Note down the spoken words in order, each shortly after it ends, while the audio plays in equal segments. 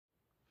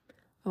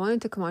I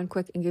wanted to come on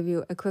quick and give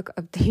you a quick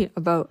update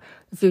about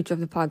the future of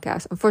the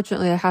podcast.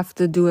 Unfortunately, I have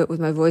to do it with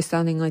my voice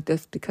sounding like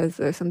this because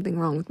there's something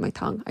wrong with my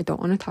tongue. I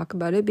don't want to talk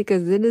about it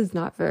because it is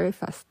not very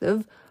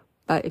festive,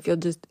 but if you'll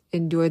just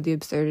endure the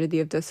absurdity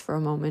of this for a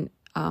moment,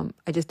 I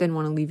just didn't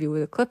want to leave you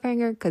with a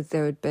cliffhanger because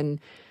there had been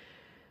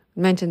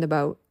mentioned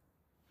about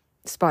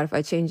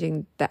Spotify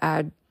changing the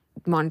ad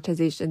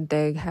monetization.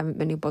 They haven't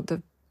been able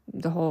to,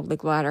 the whole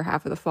latter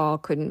half of the fall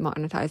couldn't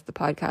monetize the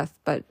podcast,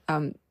 but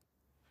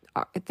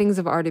things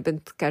have already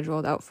been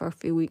scheduled out for a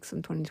few weeks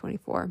in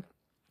 2024, and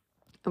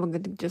we're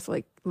going to just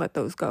let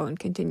those go and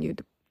continue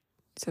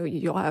so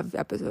you'll have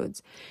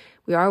episodes.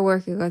 We are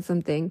working on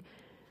something,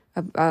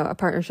 a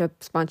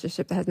partnership,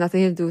 sponsorship that has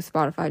nothing to do with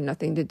Spotify,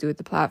 nothing to do with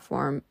the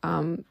platform.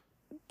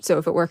 So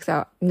if it works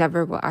out,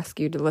 never will ask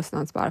you to listen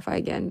on Spotify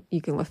again.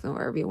 You can listen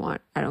wherever you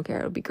want. I don't care.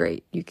 It'll be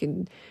great. You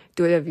can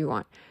do whatever you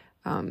want.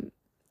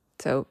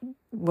 So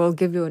we'll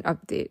give you an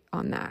update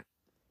on that.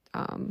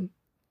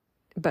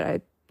 But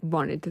I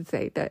wanted to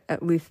say that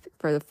at least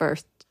for the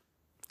first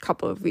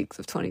couple of weeks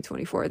of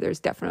 2024,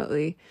 there's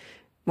definitely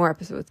more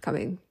episodes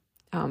coming.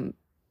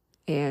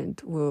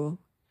 And we'll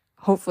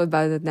hopefully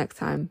by the next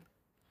time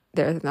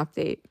there's an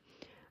update,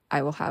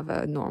 I will have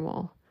a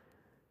normal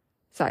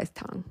sized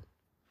tongue.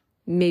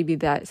 Maybe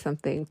that's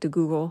something to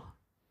Google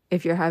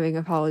if you're having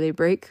a holiday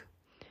break.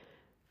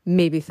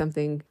 Maybe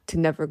something to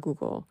never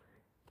Google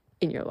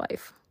in your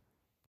life.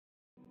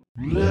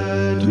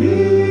 Let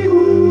me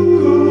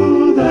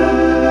Google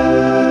that.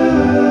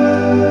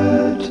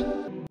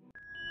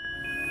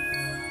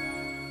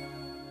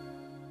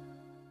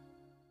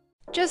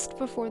 Just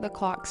before the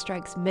clock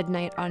strikes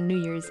midnight on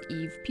New Year's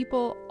Eve,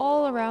 people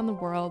all around the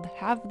world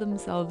have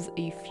themselves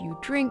a few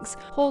drinks,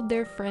 hold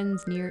their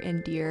friends near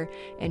and dear,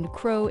 and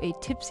crow a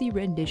tipsy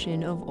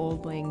rendition of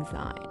Auld Lang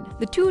Syne.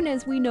 The tune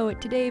as we know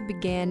it today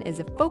began as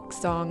a folk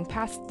song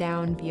passed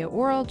down via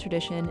oral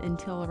tradition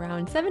until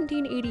around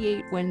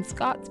 1788 when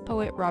Scots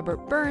poet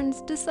Robert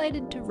Burns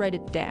decided to write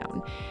it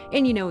down.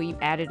 And he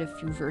added a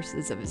few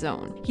verses of his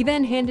own. He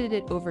then handed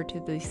it over to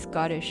the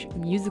Scottish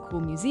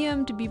Musical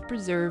Museum to be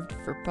preserved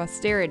for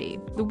posterity.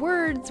 The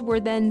words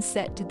were then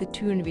set to the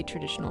tune of a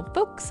traditional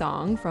folk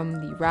song from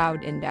the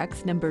Roud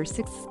Index, number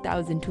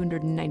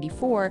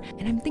 6294,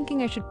 and I'm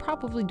thinking I should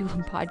probably do a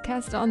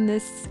podcast on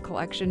this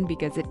collection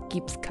because it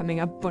keeps coming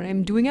up when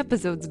I'm doing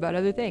episodes about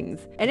other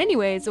things. And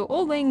anyway, so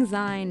Auld Lang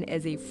Syne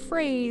as a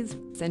phrase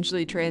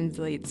essentially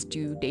translates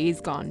to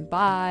days gone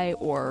by,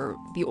 or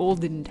the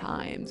olden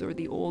times, or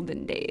the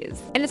olden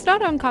days. And it's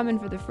not uncommon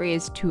for the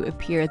phrase to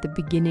appear at the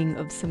beginning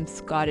of some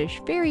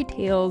Scottish fairy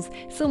tales,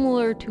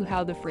 similar to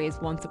how the phrase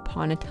once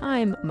upon a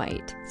time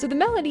might. So the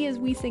melody as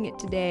we sing it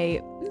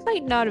today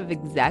might not have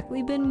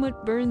exactly been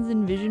what Burns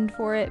envisioned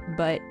for it,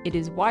 but it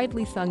is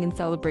widely sung in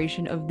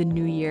celebration of the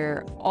new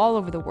year all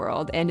over the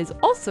world and is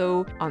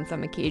also, on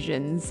some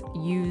occasions,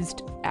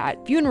 used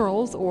at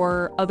funerals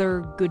or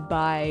other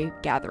goodbye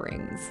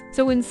gatherings.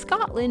 So in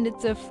Scotland,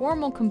 it's a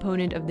formal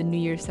component of the New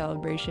Year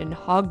celebration,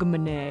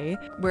 Hogmanay,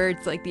 where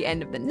it's like the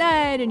end of the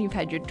night and you've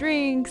had your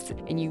drinks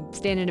and you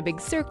stand in a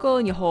big circle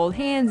and you hold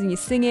hands and you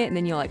sing it and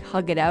then you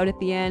hug it out at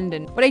the end.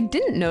 And what I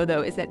didn't know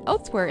though is that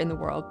elsewhere in the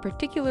world,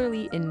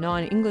 particularly in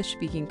non-English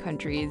speaking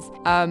countries,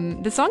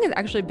 the song has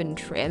actually been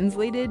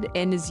translated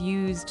and is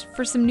used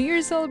for some New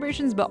Year's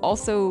celebrations, but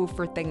also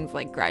for things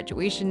like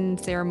graduation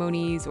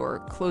ceremonies or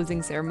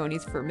closing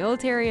ceremonies for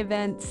military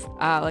events,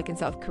 like in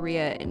South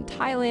Korea and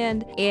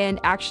Thailand. And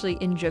actually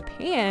in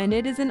Japan,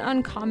 it isn't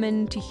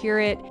uncommon to hear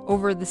it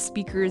over the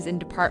speakers in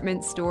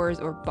department stores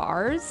or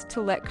bars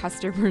to let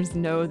customers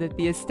know that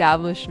the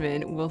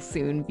establishment will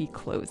soon be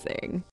closing.